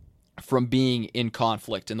from being in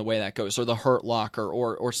conflict and the way that goes, or The Hurt Locker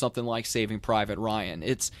or something like Saving Private Ryan.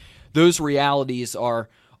 Those realities are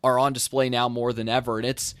on display now more than ever, and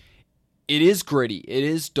it is gritty, it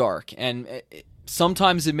is dark, and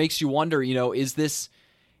sometimes it makes you wonder, you know, is this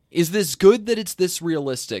good that it's this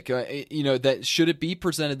realistic? You know, that should it be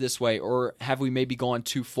presented this way, or have we maybe gone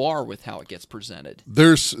too far with how it gets presented?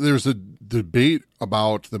 There's a debate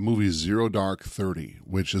about the movie Zero Dark 30,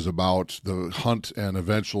 which is about the hunt and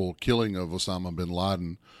eventual killing of Osama bin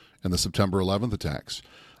Laden and the September 11th attacks.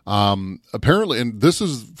 Apparently, and this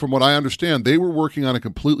is from what I understand, they were working on a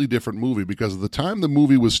completely different movie because at the time the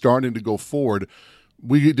movie was starting to go forward,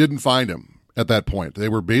 we didn't find him at that point. They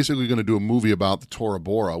were basically going to do a movie about the Tora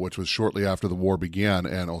Bora, which was shortly after the war began,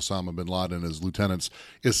 and Osama bin Laden and his lieutenants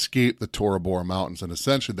escaped the Tora Bora mountains, and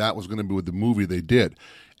essentially that was going to be the movie they did.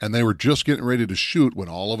 And they were just getting ready to shoot when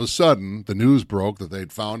all of a sudden the news broke that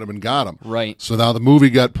they'd found him and got him. Right. So now the movie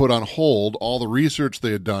got put on hold. All the research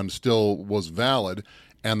they had done still was valid.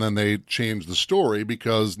 And then they changed the story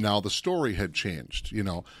because now the story had changed, you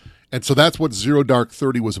know. And so that's what Zero Dark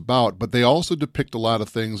 30 was about. But they also depict a lot of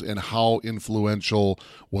things in how influential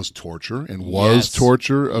was torture and was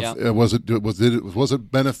torture. Was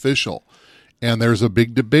it beneficial? And there's a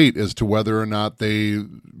big debate as to whether or not they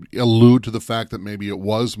allude to the fact that maybe it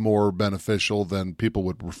was more beneficial than people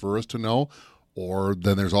would prefer us to know. Or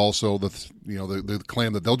then there's also the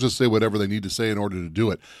claim that they'll just say whatever they need to say in order to do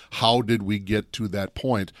it. How did we get to that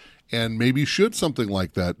point? And maybe should something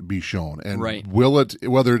like that be shown? And will it,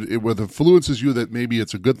 whether it influences you that maybe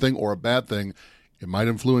it's a good thing or a bad thing, it might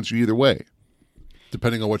influence you either way,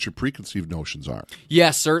 depending on what your preconceived notions are.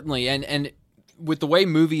 Yes, certainly. And with the way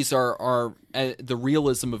movies are the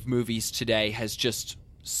realism of movies today has just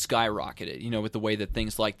skyrocketed, you know, with the way that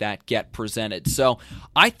things like that get presented. So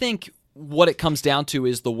I think what it comes down to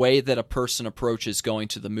is the way that a person approaches going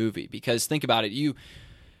to the movie. Because think about it,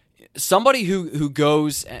 somebody who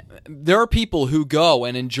goes, there are people who go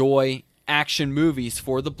and enjoy action movies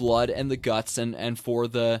for the blood and the guts and for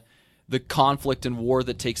the conflict and war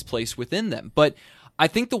that takes place within them. But I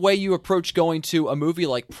think the way you approach going to a movie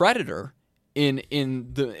like Predator in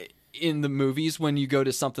the movies, when you go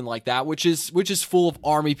to something like that, which is full of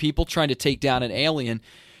army people trying to take down an alien,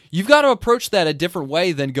 you've got to approach that a different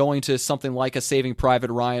way than going to something like a Saving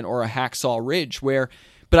Private Ryan or a Hacksaw Ridge, where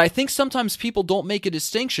But I think sometimes people don't make a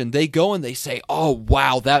distinction. They go and they say, "Oh,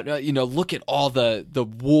 wow, that look at all the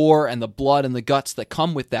war and the blood and the guts that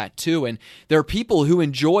come with that too." And there are people who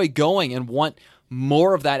enjoy going and want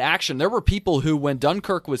more of that action. There were people who, when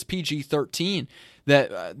Dunkirk was PG-13,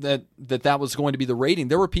 that was going to be the rating.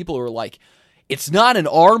 There were people who were like, "It's not an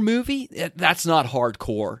R movie. That's not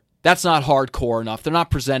hardcore. That's not hardcore enough. They're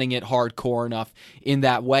not presenting it hardcore enough in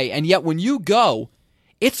that way." And yet, when you go,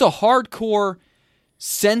 it's a hardcore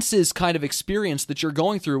senses kind of experience that you're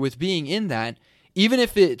going through with being in that. Even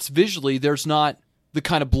if it's visually, there's not the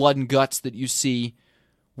kind of blood and guts that you see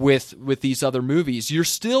with these other movies. You're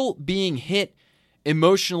still being hit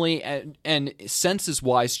emotionally and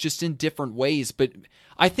senses-wise, just in different ways. But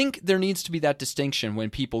I think there needs to be that distinction when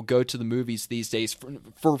people go to the movies these days,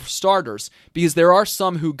 for starters, because there are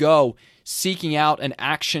some who go seeking out an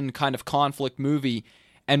action kind of conflict movie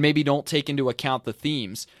and maybe don't take into account the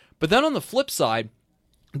themes. But then on the flip side,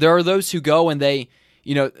 there are those who go and they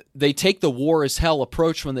take the war as hell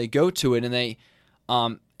approach when they go to it, and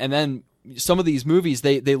then some of these movies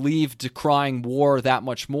they leave decrying war that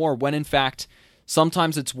much more, when in fact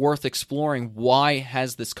sometimes it's worth exploring, why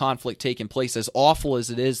has this conflict taken place? As awful as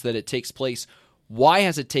it is that it takes place, why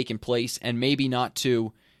has it taken place? And maybe not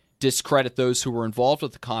to discredit those who were involved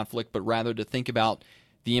with the conflict, but rather to think about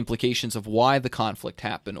the implications of why the conflict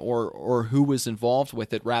happened, or who was involved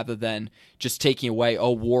with it, rather than just taking away,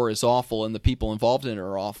 oh, war is awful and the people involved in it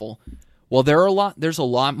are awful. Well, there's a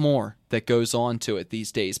lot more that goes on to it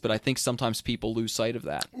these days, but I think sometimes people lose sight of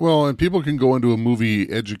that. Well, and people can go into a movie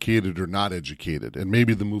educated or not educated, and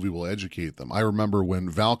maybe the movie will educate them. I remember when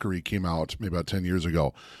Valkyrie came out maybe about 10 years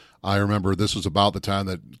ago. I remember this was about the time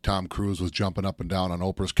that Tom Cruise was jumping up and down on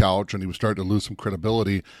Oprah's couch, and he was starting to lose some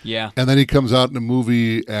credibility. Yeah. And then he comes out in a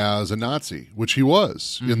movie as a Nazi, which he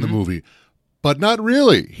was in the movie. But not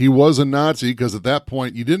really. He was a Nazi, because at that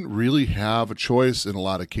point you didn't really have a choice in a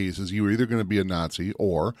lot of cases. You were either going to be a Nazi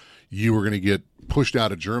or you were going to get pushed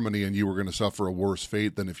out of Germany and you were going to suffer a worse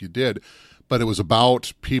fate than if you did. But it was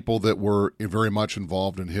about people that were very much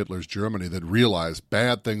involved in Hitler's Germany that realized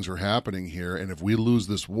bad things are happening here, and if we lose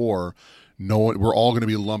this war, we're all going to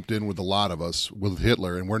be lumped in with a lot of us with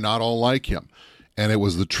Hitler, and we're not all like him. And it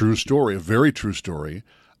was the true story, a very true story,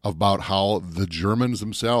 about how the Germans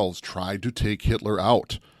themselves tried to take Hitler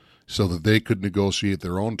out so that they could negotiate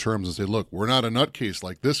their own terms and say, look, we're not a nutcase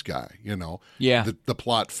like this guy, Yeah. The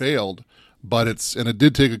plot failed, but it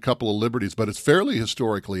did take a couple of liberties, but it's fairly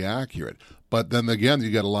historically accurate. But then again,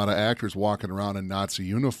 you got a lot of actors walking around in Nazi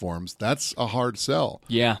uniforms. That's a hard sell.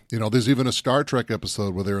 Yeah. There's even a Star Trek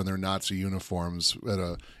episode where they're in their Nazi uniforms.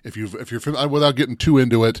 If you're without getting too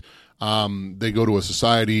into it, they go to a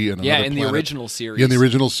society in another planet. The original series. Yeah, in the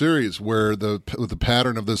original series, where the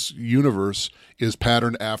pattern of this universe is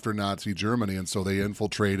patterned after Nazi Germany, and so they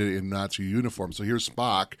infiltrate it in Nazi uniforms. So here's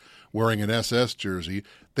Spock wearing an SS jersey.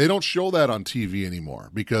 They don't show that on TV anymore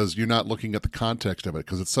because you're not looking at the context of it,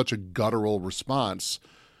 because it's such a guttural response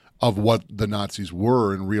of what the Nazis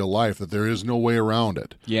were in real life that there is no way around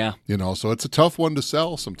it. Yeah. So it's a tough one to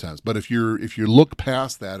sell sometimes. But if you look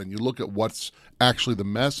past that and you look at what's actually the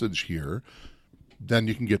message here, then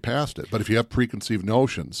you can get past it. But if you have preconceived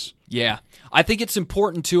notions. Yeah. I think it's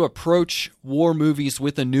important to approach war movies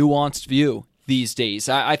with a nuanced view these days.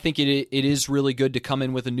 I think it is really good to come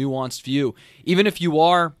in with a nuanced view. Even if you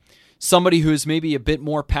are somebody who is maybe a bit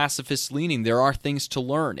more pacifist leaning, there are things to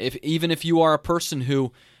learn. Even if you are a person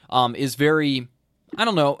who is very, I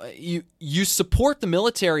don't know, you support the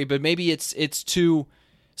military, but maybe it's too.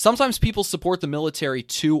 Sometimes people support the military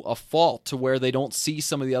to a fault, to where they don't see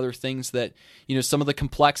some of the other things that, some of the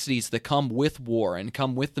complexities that come with war and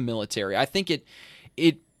come with the military. I think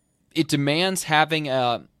it demands having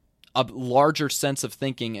a larger sense of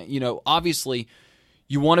thinking. Obviously,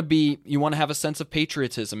 you want to have a sense of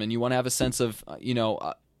patriotism, and you want to have a sense of,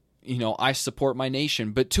 I support my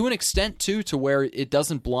nation, but to an extent too, to where it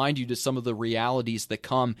doesn't blind you to some of the realities that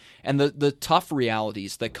come, and the tough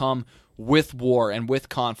realities that come with war and with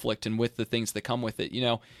conflict and with the things that come with it.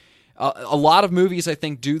 A lot of movies, I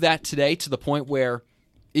think, do that today, to the point where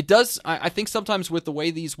it does. I think sometimes with the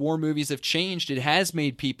way these war movies have changed, it has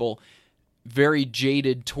made people very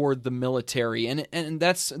jaded toward the military, and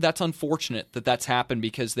that's unfortunate that that's happened,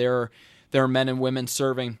 because there are men and women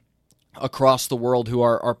serving across the world who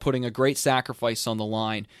are putting a great sacrifice on the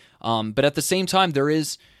line. But at the same time, there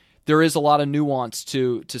is a lot of nuance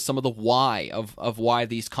to some of the why of why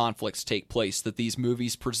these conflicts take place that these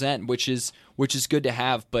movies present, which is good to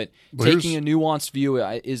have. But taking a nuanced view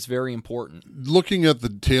is very important. Looking at the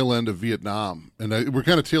tail end of Vietnam, and we're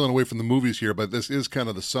kind of tailing away from the movies here, but this is kind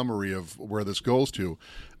of the summary of where this goes to.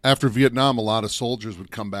 After Vietnam, a lot of soldiers would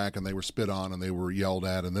come back and they were spit on and they were yelled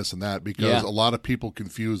at and this and that because a lot of people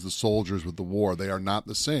confuse the soldiers with the war. They are not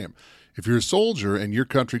the same. If you're a soldier and your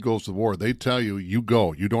country goes to war, they tell you, you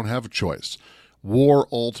go. You don't have a choice. War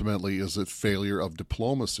ultimately is a failure of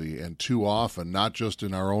diplomacy, and too often, not just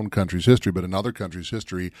in our own country's history, but in other countries'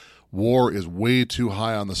 history, war is way too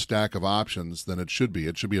high on the stack of options than it should be.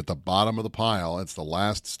 It should be at the bottom of the pile. It's the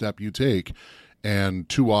last step you take, and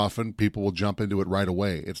too often people will jump into it right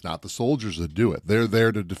away. It's not the soldiers that do it. They're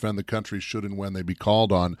there to defend the country should and when they be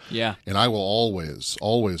called on. Yeah. And I will always,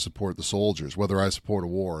 always support the soldiers, whether I support a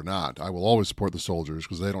war or not. I will always support the soldiers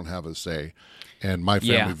because they don't have a say. And my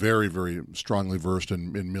family very, very strongly versed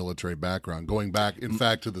in military background, going back, in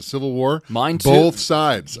fact, to the Civil War. Mine too. Both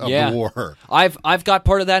sides of the war. I've got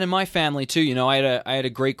part of that in my family too. You know, I had a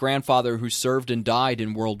great grandfather who served and died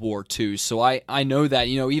in World War II. So I know that.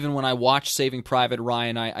 You know, even when I watch Saving Private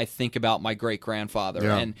Ryan, I think about my great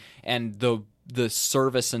grandfather and the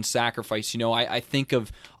service and sacrifice. You know, I think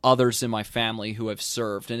of others in my family who have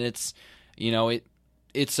served, and it's, you know,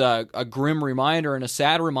 it's a grim reminder and a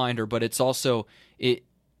sad reminder, but it's also, it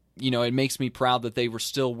makes me proud that they were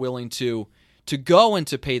still willing to go and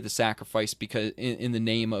to pay the sacrifice because in the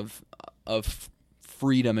name of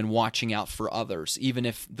freedom and watching out for others, even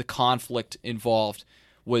if the conflict involved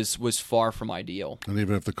was far from ideal. And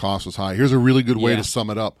even if the cost was high. Here's a really good way to sum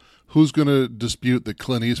it up. Who's going to dispute that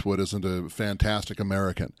Clint Eastwood isn't a fantastic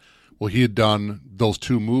American? Well, he had done those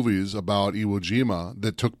 2 movies about Iwo Jima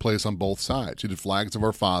that took place on both sides. He did Flags of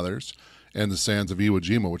Our Fathers and The Sands of Iwo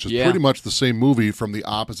Jima, which is pretty much the same movie from the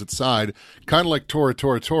opposite side, kind of like Tora,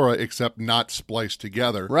 Tora, Tora, except not spliced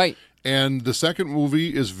together. Right. And the second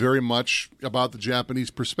movie is very much about the Japanese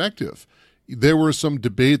perspective. There was some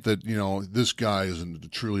debate that, you know, this guy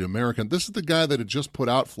isn't truly American. This is the guy that had just put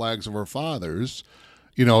out Flags of Our Fathers,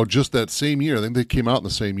 you know, just that same year. I think they came out in the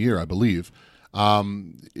same year, I believe.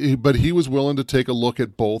 But he was willing to take a look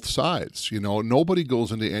at both sides. You know, nobody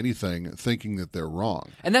goes into anything thinking that they're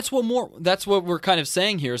wrong. And that's what we're kind of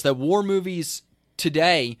saying here is that war movies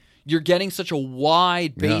today, you're getting such a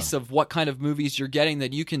wide base of what kind of movies you're getting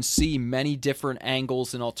that you can see many different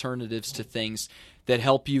angles and alternatives to things that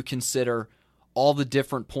help you consider all the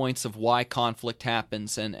different points of why conflict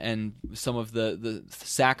happens and some of the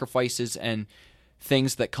sacrifices and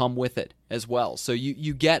things that come with it as well. So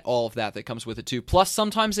you get all of that comes with it too. Plus,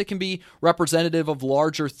 sometimes it can be representative of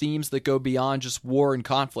larger themes that go beyond just war and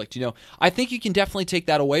conflict. You know, I think you can definitely take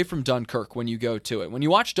that away from Dunkirk when you go to it. When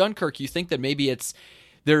you watch Dunkirk, you think that maybe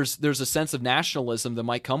there's a sense of nationalism that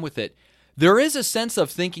might come with it. There is a sense of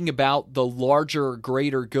thinking about the larger,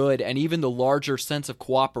 greater good, and even the larger sense of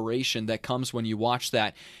cooperation that comes when you watch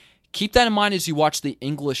that. Keep that in mind as you watch the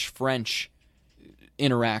English-French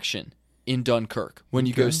interaction in Dunkirk when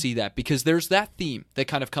you go see that, because there's that theme that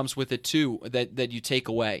kind of comes with it too that you take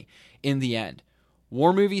away in the end.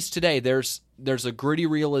 War movies today, there's a gritty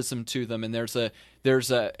realism to them, and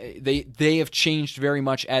they have changed very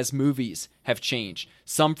much as movies have changed.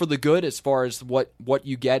 Some for the good, as far as what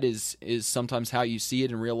you get is sometimes how you see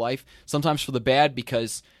it in real life. Sometimes for the bad,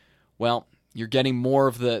 because, well, you're getting more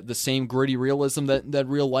of the same gritty realism that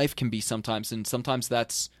real life can be sometimes, and sometimes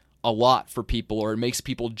that's a lot for people, or it makes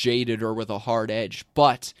people jaded or with a hard edge.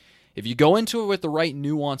 But if you go into it with the right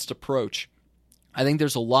nuanced approach, I think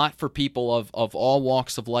there's a lot for people of all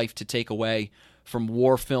walks of life to take away from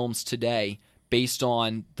war films today, based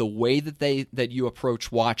on the way that you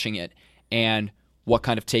approach watching it and what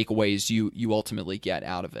kind of takeaways you ultimately get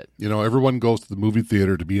out of it. You know, everyone goes to the movie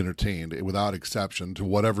theater to be entertained, without exception, to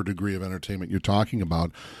whatever degree of entertainment you're talking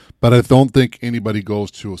about. But I don't think anybody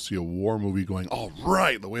goes to see a war movie going, oh,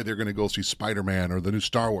 right, the way they're going to go see Spider-Man or the new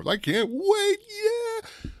Star Wars. I can't wait,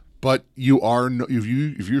 yeah. But you are,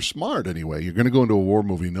 if you're smart anyway, you're going to go into a war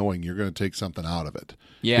movie knowing you're going to take something out of it.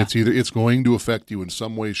 Yeah. It's going to affect you in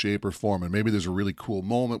some way, shape, or form. And maybe there's a really cool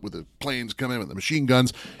moment with the planes coming in with the machine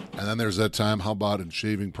guns. And then there's that time, how about in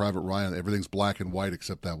Saving Private Ryan, everything's black and white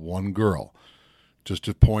except that one girl. Just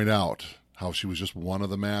to point out how she was just one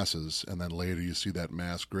of the masses. And then later you see that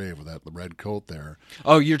mass grave with that red coat there.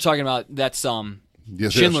 Oh, you're talking about, that's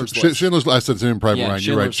yes, Schindler's List. Schindler's List. I said Saving Private Ryan.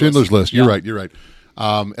 You're right. Schindler's List. You're right.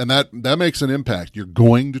 And that makes an impact. You're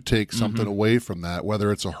going to take something away from that,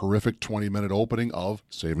 whether it's a horrific 20-minute opening of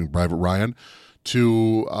Saving Private Ryan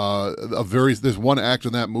to there's one act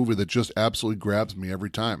in that movie that just absolutely grabs me every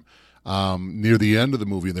time. Near the end of the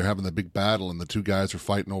movie, they're having the big battle, and the two guys are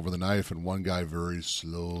fighting over the knife, and one guy very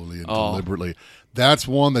slowly and deliberately. That's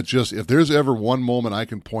one that just, if there's ever one moment I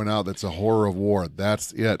can point out that's a horror of war,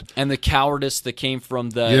 that's it. And the cowardice that came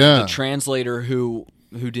from the translator who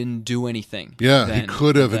who didn't do anything. Yeah, then, he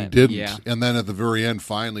could have and didn't. Yeah. And then at the very end,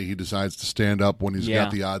 finally, he decides to stand up when he's Yeah.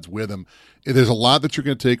 got the odds with him. There's a lot that you're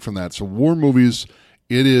going to take from that. So war movies,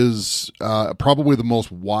 it is probably the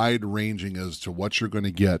most wide-ranging as to what you're going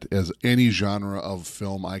to get as any genre of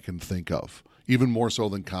film I can think of, even more so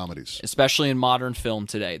than comedies. Especially in modern film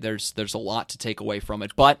today, there's a lot to take away from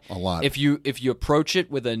it. But A lot. if you approach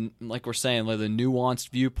it with like we're saying, with a nuanced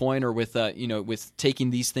viewpoint, or with with taking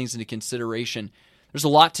these things into consideration, there's a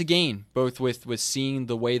lot to gain, both with seeing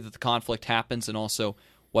the way that the conflict happens, and also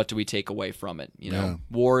what do we take away from it. Yeah.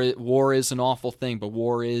 War is an awful thing, but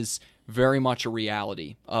war is very much a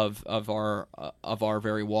reality of our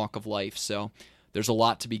very walk of life. So there's a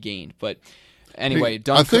lot to be gained. But anyway,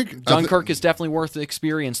 Dunkirk is definitely worth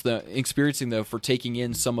experiencing though, for taking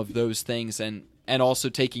in some of those things and also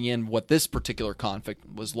taking in what this particular conflict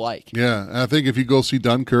was like. Yeah, and I think if you go see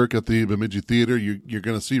Dunkirk at the Bemidji Theater, you're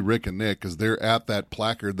going to see Rick and Nick, because they're at that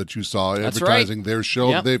placard that you saw advertising their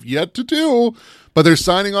show. Yep. They've yet to do, but they're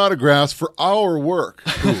signing autographs for our work.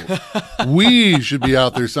 We should be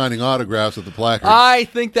out there signing autographs at the placard. I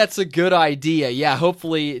think that's a good idea. Yeah,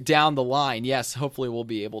 hopefully down the line. Yes, hopefully we'll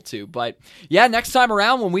be able to. But yeah, next time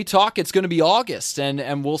around when we talk, it's going to be August,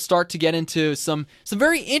 and we'll start to get into some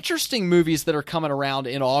very interesting movies that are coming around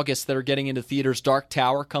in August that are getting into theaters. Dark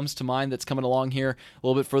Tower comes to mind, that's coming along here a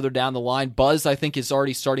little bit further down the line. Buzz, I think, is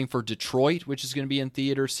already starting for Detroit, which is going to be in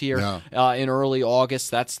theaters here in early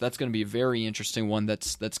August. That's going to be a very interesting one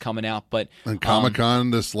that's coming out. But and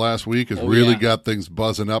Comic-Con this last week has really got things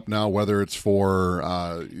buzzing up now, whether it's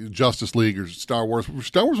for Justice League or Star Wars.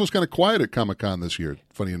 Star Wars was kind of quiet at Comic-Con this year,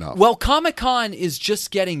 funny enough. Well, Comic-Con is just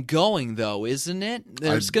getting going, though, isn't it?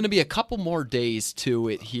 There's going to be a couple more days to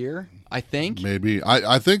it here, I think. Maybe.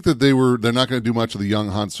 I think that they're not going to do much of the young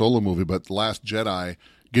Han Solo movie, but The Last Jedi,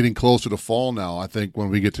 getting closer to fall now, I think when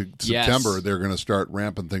we get to September, they're going to start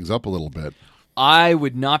ramping things up a little bit. I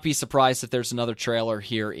would not be surprised if there's another trailer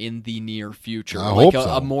here in the near future. I hope so.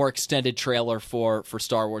 A more extended trailer for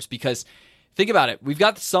Star Wars, because think about it. We've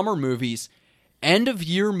got the summer movies, end of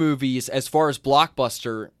year movies as far as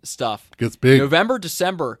blockbuster stuff. Gets big. November,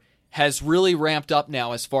 December has really ramped up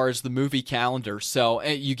now as far as the movie calendar. So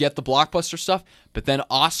you get the blockbuster stuff, but then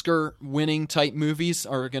Oscar-winning type movies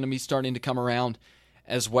are going to be starting to come around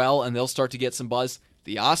as well, and they'll start to get some buzz.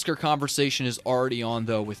 The Oscar conversation is already on,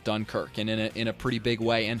 though, with Dunkirk, and in a pretty big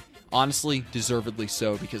way, and honestly, deservedly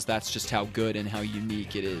so, because that's just how good and how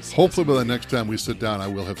unique it is. Hopefully by the next time we sit down, I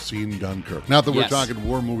will have seen Dunkirk. Not that we're talking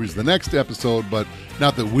war movies the next episode, but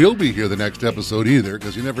not that we'll be here the next episode either,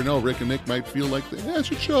 because you never know. Rick and Nick might feel like I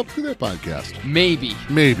should show up to their podcast. Maybe.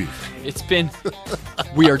 It's been...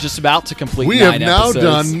 We are just about to complete 9 episodes. We have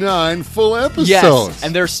now done 9 full episodes. Yes,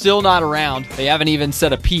 and they're still not around. They haven't even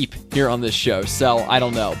said a peep here on this show, so I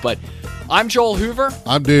don't know. But I'm Joel Hoover.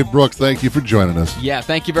 I'm Dave Brooks. Thank you for joining us. Yeah,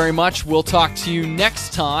 thank you very much. We'll talk to you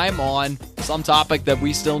next time on some topic that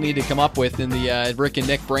we still need to come up with in the Rick and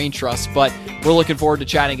Nick Brain Trust, but we're looking forward to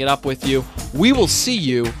chatting it up with you. We will see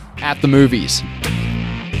you at the movies.